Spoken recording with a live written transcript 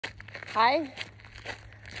Hi,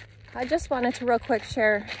 I just wanted to real quick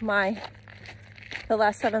share the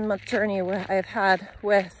last 7-month journey I've had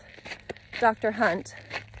with Dr. Hunt.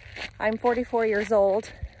 I'm 44 years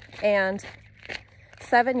old, and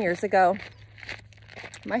 7 years ago,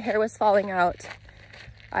 my hair was falling out.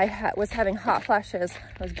 I was having hot flashes.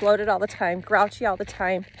 I was bloated all the time, grouchy all the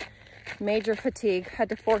time, major fatigue, had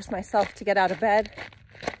to force myself to get out of bed.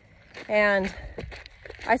 And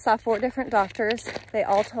I saw 4 different doctors. They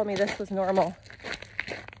all told me this was normal.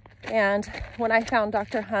 And when I found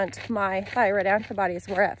Dr. Hunt, my thyroid antibodies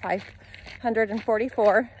were at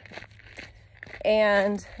 544.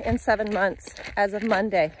 And in 7 months, as of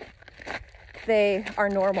Monday, they are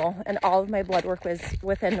normal, and all of my blood work was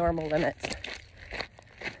within normal limits.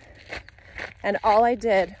 And all I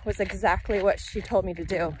did was exactly what she told me to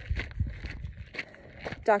do.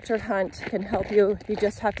 Dr. Hunt can help you. You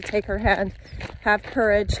just have to take her hand, have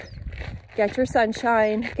courage, get your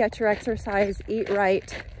sunshine, get your exercise, eat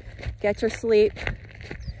right, get your sleep.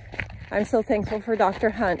 I'm so thankful for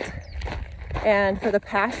Dr. Hunt and for the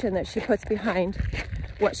passion that she puts behind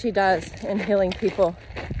what she does in healing people.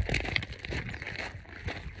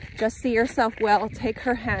 Just see yourself well, take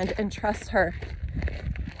her hand, and trust her.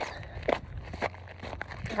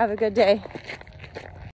 Have a good day.